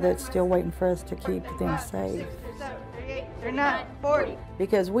outside that's still waiting for us to keep them safe. You're not 40.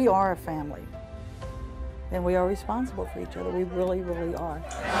 Because we are a family. And we are responsible for each other. We really, really are.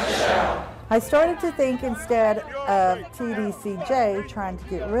 I started to think instead of TDCJ trying to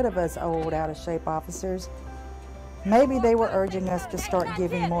get rid of us old, out-of-shape officers, maybe they were urging us to start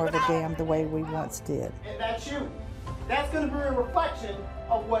giving more of a damn the way we once did. And that's you. That's going to be a reflection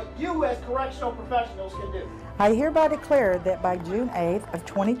of what you as correctional professionals can do. I hereby declare that by June 8th of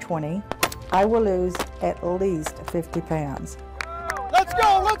 2020, I will lose at least 50 pounds. Let's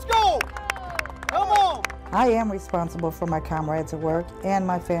go, let's go! Come on! I am responsible for my comrades at work and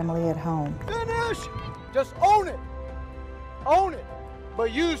my family at home. Finish! Just own it. Own it.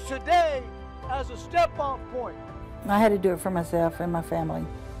 But use today as a step-off point. I had to do it for myself and my family.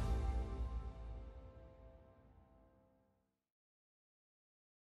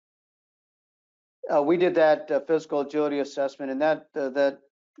 We did that physical agility assessment, and that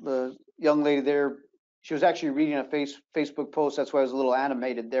the young lady there, she was actually reading a Facebook post. That's why I was a little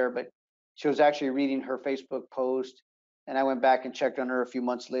animated there, but she was actually reading her Facebook post, and I went back and checked on her a few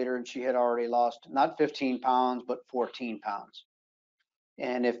months later, and she had already lost not 15 pounds, but 14 pounds.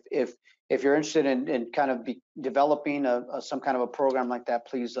 And if you're interested in kind of developing some kind of a program like that,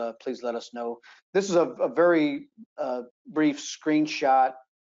 please let us know. This is a very brief screenshot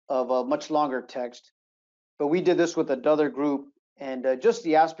of a much longer text, but we did this with another group, and just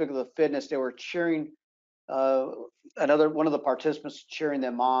the aspect of the fitness, they were cheering. One of the participants cheering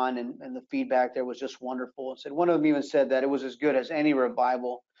them on, and the feedback there was just wonderful. And said one of them even said that it was as good as any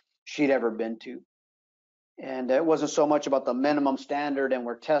revival she'd ever been to. And it wasn't so much about the minimum standard and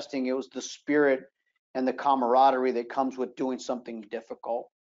we're testing, it was the spirit and the camaraderie that comes with doing something difficult.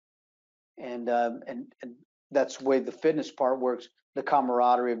 And that's the way the fitness part works, the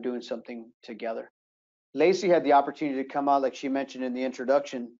camaraderie of doing something together. Lacey had the opportunity to come out, like she mentioned in the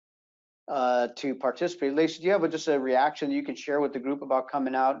introduction, to participate. Lacey, do you have just a reaction that you can share with the group about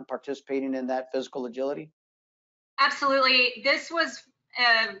coming out and participating in that physical agility? Absolutely. This was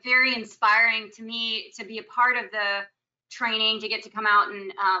very inspiring to me to be a part of the training, to get to come out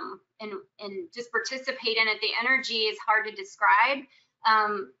and just participate in it. The energy is hard to describe.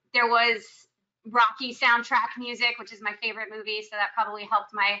 There was Rocky soundtrack music, which is my favorite movie, so that probably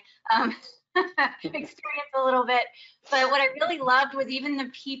helped my experience a little bit. But what I really loved was even the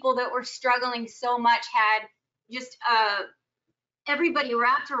people that were struggling so much had just everybody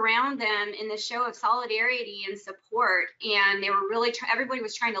wrapped around them in the show of solidarity and support, and they were really everybody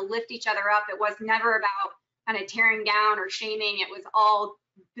was trying to lift each other up. It was never about kind of tearing down or shaming. It was all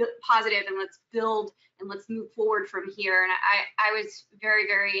positive, and let's build and let's move forward from here. And I was very,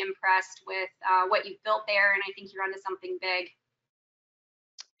 very impressed with what you've built there, and I think you're onto something big.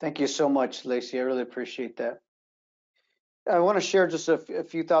 Thank you so much, Lacey. I really appreciate that. I want to share just a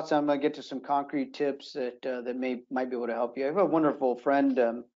few thoughts. I'm going to get to some concrete tips that might be able to help you. I have a wonderful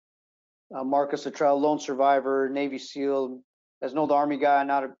friend, Marcus, a trial lone survivor, Navy SEAL. As an old Army guy,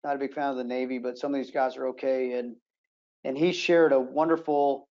 not a big fan of the Navy, but some of these guys are okay. And he shared a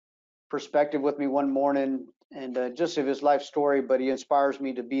wonderful perspective with me one morning, and just of his life story. But he inspires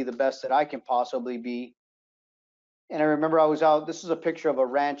me to be the best that I can possibly be. And I remember I was out. This is a picture of a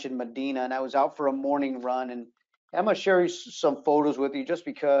ranch in Medina, and I was out for a morning run. And I'm going to share some photos with you, just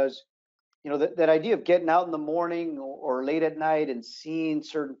because, you know, that idea of getting out in the morning or late at night and seeing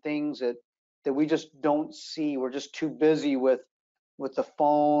certain things that we just don't see. We're just too busy with the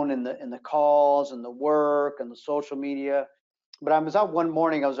phone and the calls and the work and the social media. But I was out one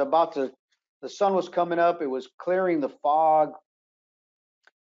morning. The sun was coming up. It was clearing the fog.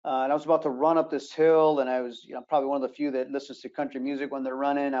 And I was about to run up this hill, and I was, probably one of the few that listens to country music when they're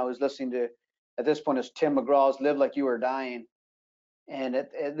running. I was listening to, at this point, it's Tim McGraw's "Live Like You Were Dying." And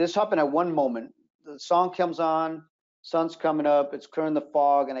this happened at one moment. The song comes on, sun's coming up, it's clearing the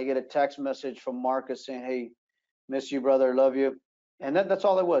fog, and I get a text message from Marcus saying, "Hey, miss you, brother, love you." And that's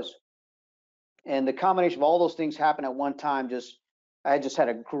all it was. And the combination of all those things happened at one time, I just had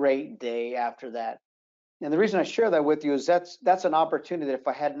a great day after that. And the reason I share that with you is that's an opportunity that if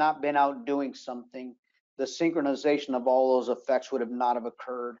I had not been out doing something, the synchronization of all those effects would have not have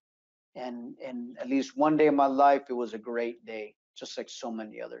occurred. And at least one day in my life, it was a great day, just like so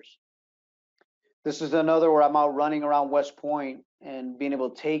many others. This is another where I'm out running around West Point and being able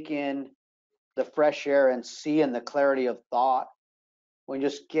to take in the fresh air and see in the clarity of thought. When you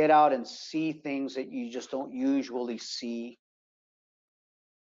just get out and see things that you just don't usually see.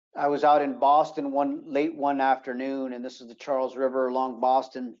 I was out in Boston late one afternoon, and this is the Charles River along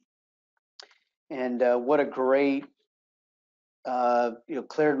Boston. And what a great,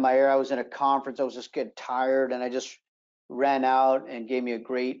 cleared my air. I was in a conference. I was just getting tired, and I just ran out and gave me a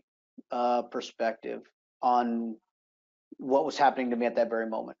great perspective on what was happening to me at that very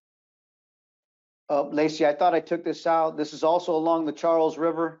moment. Lacey, I thought I took this out. This is also along the Charles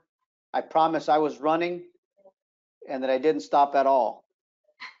River. I promise I was running, and that I didn't stop at all.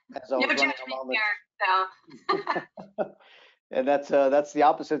 As I was running along there, so. And that's the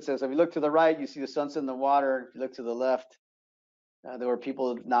opposite. Says if you look to the right, you see the sunset in the water. If you look to the left, there were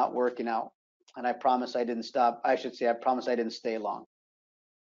people not working out. And I promise I didn't stop. I should say I promise I didn't stay long.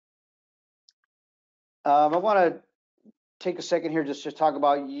 I want to take a second here just to talk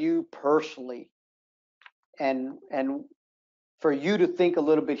about you personally, and for you to think a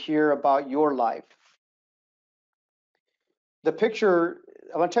little bit here about your life. The picture,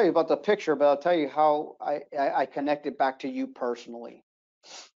 I want to tell you about the picture, but I'll tell you how I connect it back to you personally.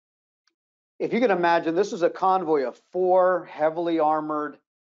 If you can imagine, this is a convoy of 4 heavily armored,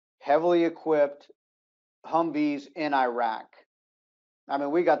 heavily equipped Humvees in Iraq. I mean,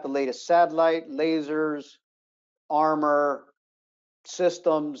 we got the latest satellite, lasers, armor,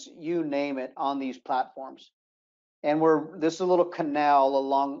 systems, you name it, on these platforms. And this is a little canal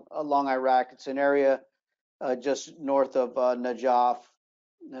along Iraq. It's an area just north of Najaf,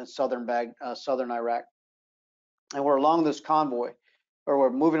 southern Iraq. And we're along this convoy, or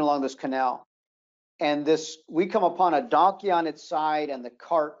we're moving along this canal. And we come upon a donkey on its side and the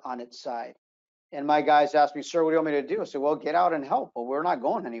cart on its side. And my guys asked me, sir, what do you want me to do? I said, well, get out and help, but we're not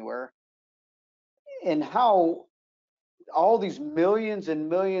going anywhere. And how all these millions and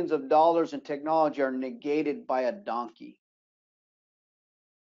millions of dollars in technology are negated by a donkey.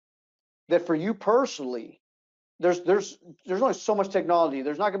 That for you personally, there's only so much technology.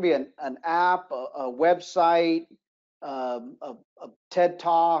 There's not going to be an app, a website, a TED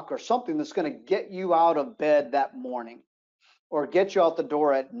Talk, or something that's going to get you out of bed that morning, or get you out the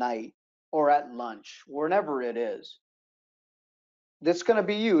door at night, or at lunch, wherever it is. That's going to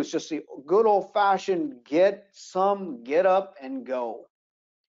be you. It's just the good old-fashioned get up and go.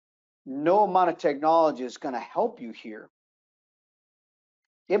 No amount of technology is going to help you here.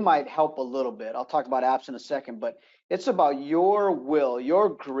 It might help a little bit. I'll talk about apps in a second, but it's about your will, your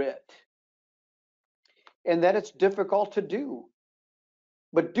grit, and that it's difficult to do.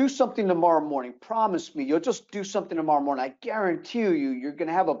 But do something tomorrow morning. Promise me, you'll just do something tomorrow morning. I guarantee you, you're going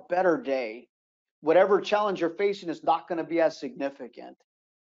to have a better day. Whatever challenge you're facing is not going to be as significant.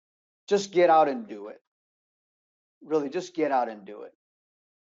 Just get out and do it. Really, just get out and do it.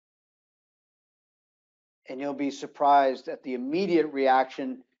 And you'll be surprised at the immediate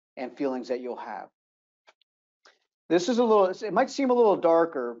reaction and feelings that you'll have. This is it might seem a little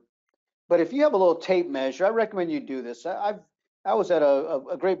darker, but if you have a little tape measure, I recommend you do this. I was at a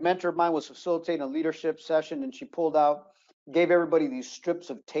great mentor of mine was facilitating a leadership session, and she gave everybody these strips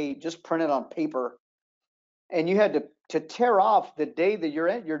of tape just printed on paper, and you had to tear off the day that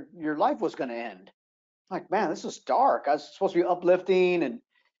your life was going to end. Like, man, this is dark. I was supposed to be uplifting, and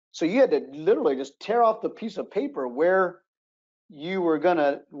so you had to literally just tear off the piece of paper where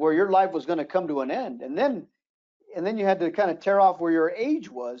your life was gonna come to an end, and then you had to kind of tear off where your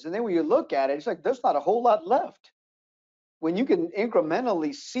age was, and then when you look at it, it's like there's not a whole lot left. When you can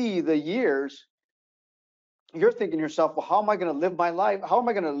incrementally see the years, you're thinking to yourself, well, how am I going to live my life? How am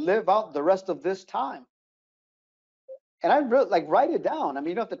I going to live out the rest of this time? And I really write it down. I mean,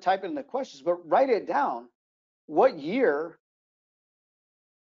 you don't have to type it in the questions, but write it down. What year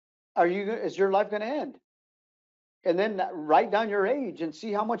is your life going to end? And then write down your age and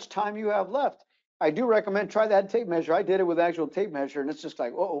see how much time you have left. I do recommend try that tape measure. I did it with actual tape measure, and it's just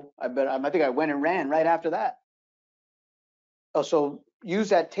like, oh, I think I went and ran right after that. Oh, so use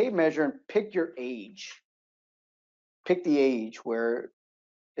that tape measure and pick your age. Pick the age where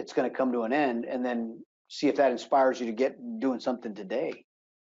it's going to come to an end, and then see if that inspires you to get doing something today.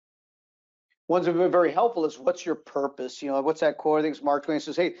 Ones that have been very helpful is, what's your purpose? You know, what's that quote? I think it's Mark Twain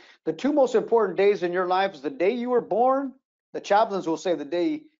says, hey, the two most important days in your life is the day you were born. The chaplains will say the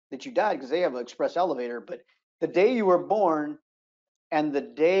day that you died because they have an express elevator, but the day you were born and the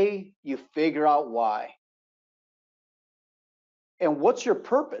day you figure out why. And what's your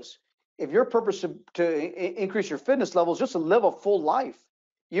purpose? If your purpose to increase your fitness levels, just to live a full life,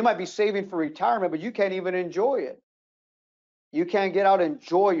 you might be saving for retirement, but you can't even enjoy it. You can't get out and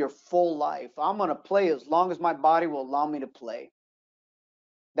enjoy your full life. I'm going to play as long as my body will allow me to play.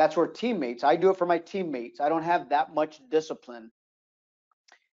 That's where teammates, I do it for my teammates. I don't have that much discipline.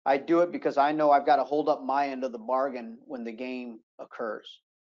 I do it because I know I've got to hold up my end of the bargain when the game occurs.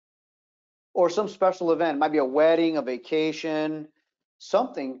 Or some special event, it might be a wedding, a vacation,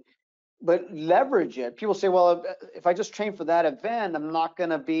 something, but leverage it. People say, well, if I just train for that event, it's not going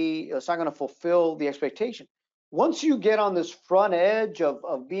to fulfill the expectation. Once you get on this front edge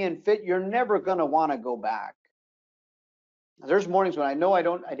of being fit, you're never going to want to go back. There's mornings when I know I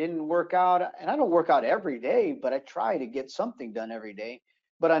didn't work out, and I don't work out every day, but I try to get something done every day.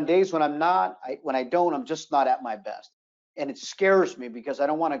 But on days when when I don't, I'm just not at my best. And it scares me because I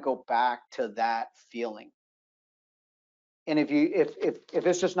don't want to go back to that feeling. And if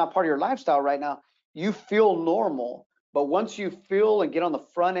it's just not part of your lifestyle right now, you feel normal. But once you feel and get on the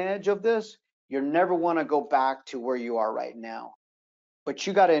front edge of this, you never want to go back to where you are right now. But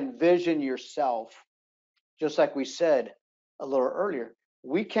you got to envision yourself, just like we said a little earlier.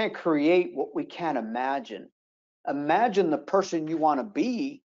 We can't create what we can't imagine. Imagine the person you want to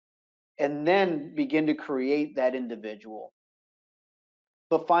be, and then begin to create that individual.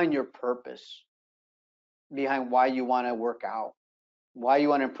 But find your purpose behind why you want to work out, why you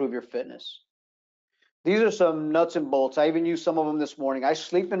want to improve your fitness. These are some nuts and bolts. I even used some of them this morning. I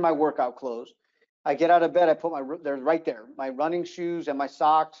sleep in my workout clothes. I get out of bed, I put they're right there, my running shoes and my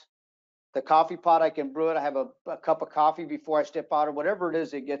socks. The coffee pot, I can brew it. I have a cup of coffee before I step out, or whatever it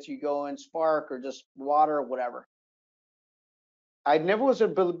is that gets you going, Spark or just water or whatever. I never was a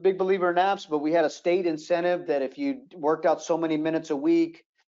big believer in apps, but we had a state incentive that if you worked out so many minutes a week,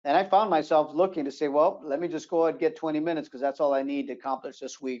 and I found myself looking to say, well, let me just go ahead and get 20 minutes because that's all I need to accomplish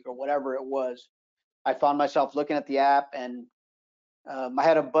this week or whatever it was. I found myself looking at the app, and I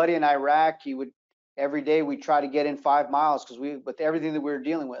had a buddy in Iraq. Every day we try to get in 5 miles because with everything that we were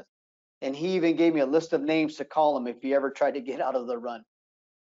dealing with. And he even gave me a list of names to call him if he ever tried to get out of the run.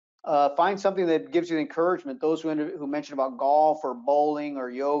 Find something that gives you encouragement. Those who mentioned about golf or bowling or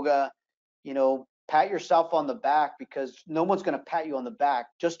yoga, you know, pat yourself on the back, because no one's going to pat you on the back,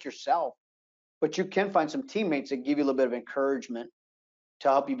 just yourself. But you can find some teammates that give you a little bit of encouragement to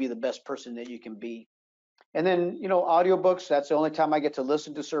help you be the best person that you can be. And then, you know, audiobooks, that's the only time I get to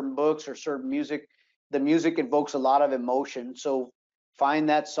listen to certain books or certain music. The music invokes a lot of emotion. So find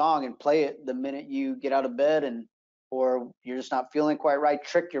that song and play it the minute you get out of bed, or you're just not feeling quite right.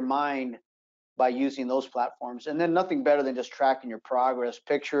 Trick your mind by using those platforms. And then nothing better than just tracking your progress,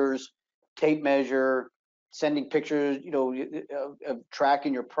 pictures, tape measure, sending pictures, you know, of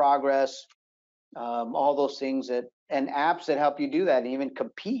tracking your progress, all those things and apps that help you do that, and even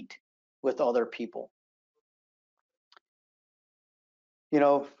compete with other people. You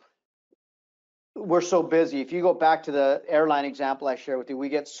know, we're so busy. If you go back to the airline example I shared with you, we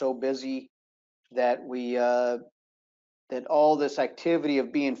get so busy that that all this activity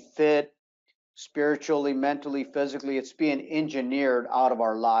of being fit, spiritually, mentally, physically, it's being engineered out of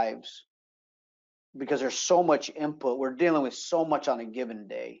our lives because there's so much input. We're dealing with so much on a given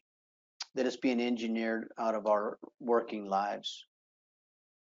day that it's being engineered out of our working lives.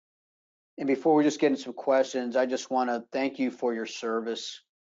 And before we just get into some questions, I just want to thank you for your service.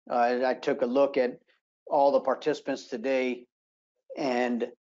 I took a look at all the participants today and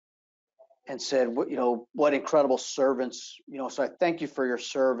said, you know, what incredible servants, you know, so I thank you for your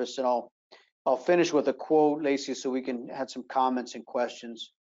service. And I'll finish with a quote, Lacey, so we can have some comments and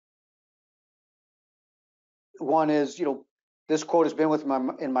questions. One is, you know, this quote has been with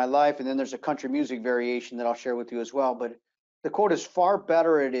in my life, and then there's a country music variation that I'll share with you as well. But the quote is, far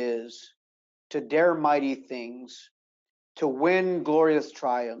better it is to dare mighty things, to win glorious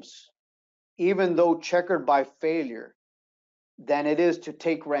triumphs, even though checkered by failure, than it is to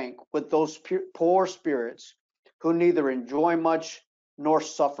take rank with those poor spirits who neither enjoy much nor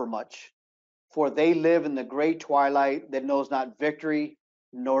suffer much, for they live in the great twilight that knows not victory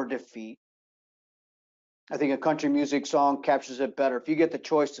nor defeat. I think a country music song captures it better. If you get the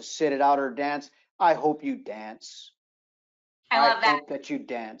choice to sit it out or dance, I hope you dance. I love that. I hope that you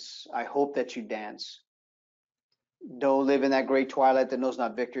dance. I hope that you dance. Don't live in that great twilight that knows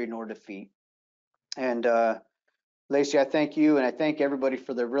not victory nor defeat. And Lacey, I thank you, and I thank everybody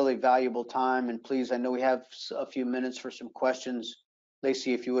for their really valuable time. And please, I know we have a few minutes for some questions.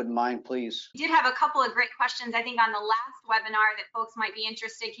 Lacey, if you wouldn't mind, please. We did have a couple of great questions, I think, on the last webinar that folks might be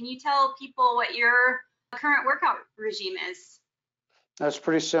interested. Can you tell people what your current workout regime is? That's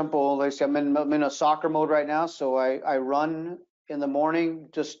pretty simple, Lacey. I'm in a soccer mode right now, so I run in the morning,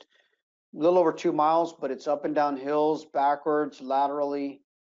 just a little over 2 miles, but it's up and down hills, backwards, laterally.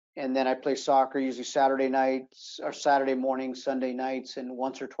 And then I play soccer usually Saturday nights or Saturday mornings, Sunday nights, and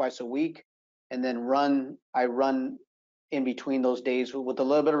once or twice a week. And then I run in between those days with a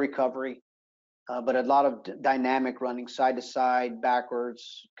little bit of recovery, but a lot of dynamic running, side to side,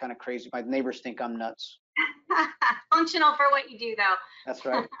 backwards, kind of crazy. My neighbors think I'm nuts. Functional for what you do, though. That's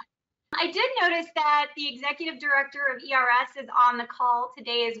right. I did notice that the executive director of ERS is on the call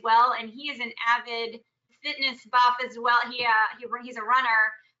today as well, and he is an avid fitness buff as well. He's a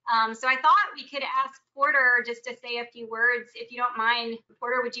runner. So I thought we could ask Porter just to say a few words, if you don't mind.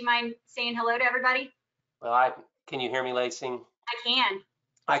 Porter, would you mind saying hello to everybody? Well, can you hear me, Lacey? I can.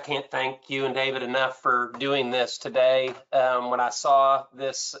 I can't thank you and David enough for doing this today. When I saw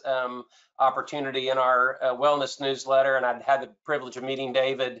this opportunity in our wellness newsletter, and I'd had the privilege of meeting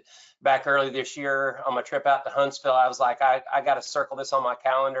David back early this year on my trip out to Huntsville, I was like, I got to circle this on my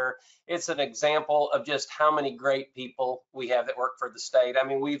calendar. It's an example of just how many great people we have that work for the state. I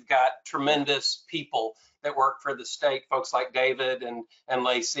mean, we've got tremendous people that work for the state, folks like David and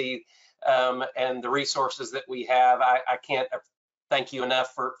Lacey, and the resources that we have. I can't thank you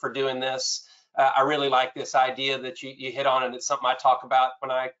enough for doing this. I really like this idea that you hit on, and it's something I talk about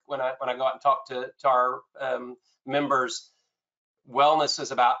when I go out and talk to our members. Wellness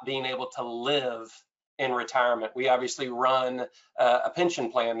is about being able to live in retirement. We obviously run a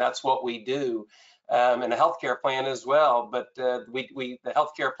pension plan. That's what we do, and a healthcare plan as well. But the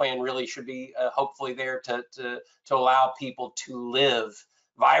healthcare plan really should be hopefully there to allow people to live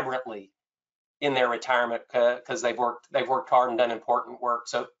vibrantly in their retirement, because they've worked hard and done important work.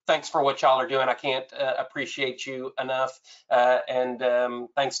 So thanks for what y'all are doing. I can't appreciate you enough. And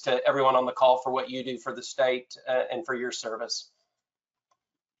thanks to everyone on the call for what you do for the state and for your service.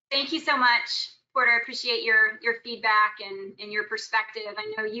 Thank you so much, Porter. I appreciate your feedback and your perspective.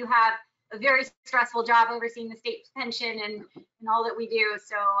 I know you have a very stressful job overseeing the state pension and all that we do.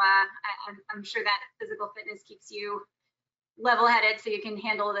 So I'm sure that physical fitness keeps you level-headed so you can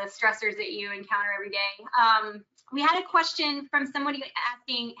handle the stressors that you encounter every day. We had a question from somebody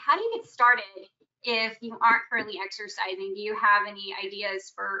asking, how do you get started if you aren't currently exercising? Do you have any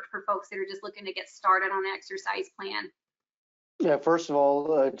ideas for folks that are just looking to get started on an exercise plan? Yeah, first of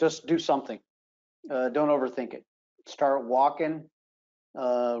all, just do something. Don't overthink it. Start walking,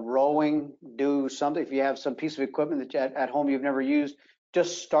 rowing, do something. If you have some piece of equipment that at home you've never used,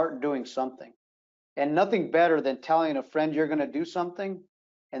 just start doing something. And nothing better than telling a friend you're going to do something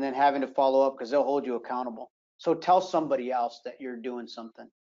and then having to follow up, because they'll hold you accountable. So tell somebody else that you're doing something,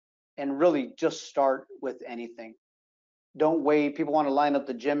 and really just start with anything. Don't wait. People want to line up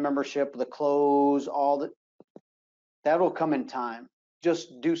the gym membership, the clothes, all that. That'll come in time.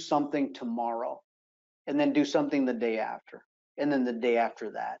 Just do something tomorrow, and then do something the day after, and then the day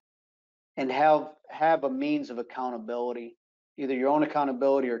after that, and have a means of accountability, either your own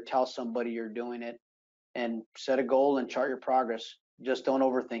accountability or tell somebody you're doing it, and set a goal and chart your progress. Just don't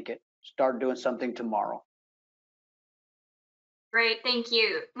overthink it. Start doing something tomorrow. Great, thank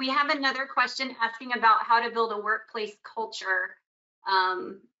you. We have another question asking about how to build a workplace culture.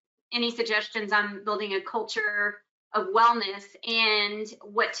 Any suggestions on building a culture of wellness and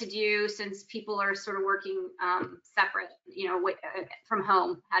what to do since people are sort of working separate, from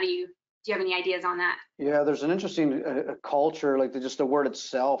home? Do you have any ideas on that? Yeah, there's an interesting culture, like just the word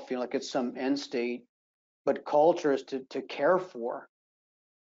itself, like it's some end state, but culture is to care for.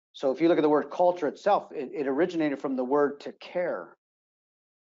 So if you look at the word culture itself, it originated from the word to care.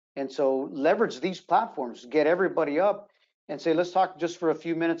 And so leverage these platforms, get everybody up and say, let's talk just for a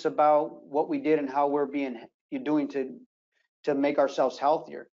few minutes about what we did and how we're doing to make ourselves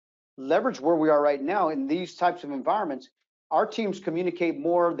healthier. Leverage where we are right now in these types of environments. Our teams communicate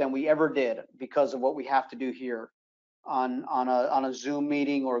more than we ever did because of what we have to do here on a Zoom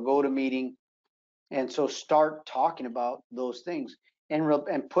meeting or go to meeting. And so start talking about those things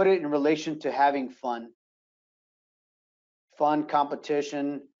and put it in relation to having fun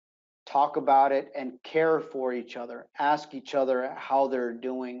competition. Talk about it and care for each other. Ask each other how they're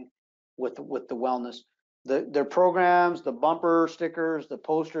doing with the wellness. Their programs, the bumper stickers, the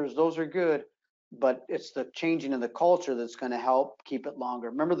posters, those are good, but it's the changing of the culture that's going to help keep it longer.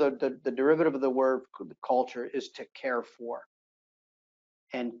 Remember, the derivative of the word culture is to care for,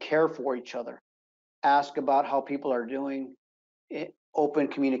 and care for each other. Ask about how people are doing. Open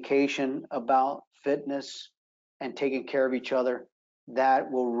communication about fitness and taking care of each other. That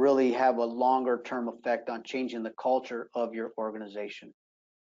will really have a longer term effect on changing the culture of your organization.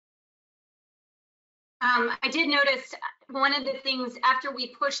 I did notice one of the things after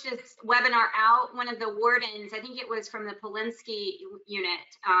we pushed this webinar out, one of the wardens, I think it was from the Polinsky unit,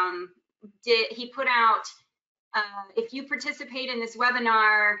 he put out, if you participate in this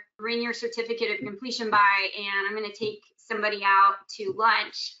webinar, bring your certificate of completion by, and I'm going to take somebody out to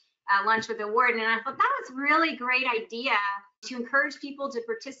lunch with the warden. And I thought that was really great idea to encourage people to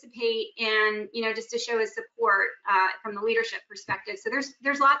participate and, just to show his support from the leadership perspective. So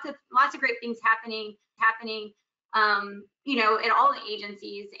there's lots of great things happening, in all the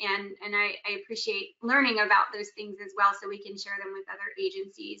agencies, and I appreciate learning about those things as well, so we can share them with other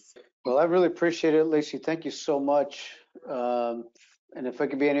agencies. Well, I really appreciate it, Lacey. Thank you so much. And if I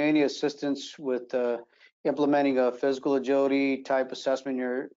could be any assistance with implementing a physical agility type assessment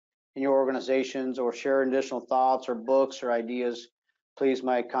in your organizations, or share additional thoughts or books or ideas, please,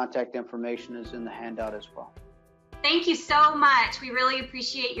 my contact information is in the handout as well. Thank you so much. We really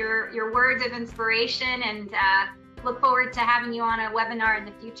appreciate your words of inspiration, and look forward to having you on a webinar in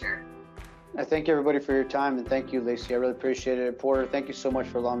the future. I thank everybody for your time, and thank you, Lacey. I really appreciate it. Porter, thank you so much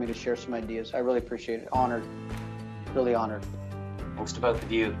for allowing me to share some ideas. I really appreciate it. Honored, really honored. Thanks to both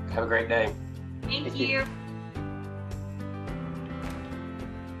of you. Have a great day. Thank you.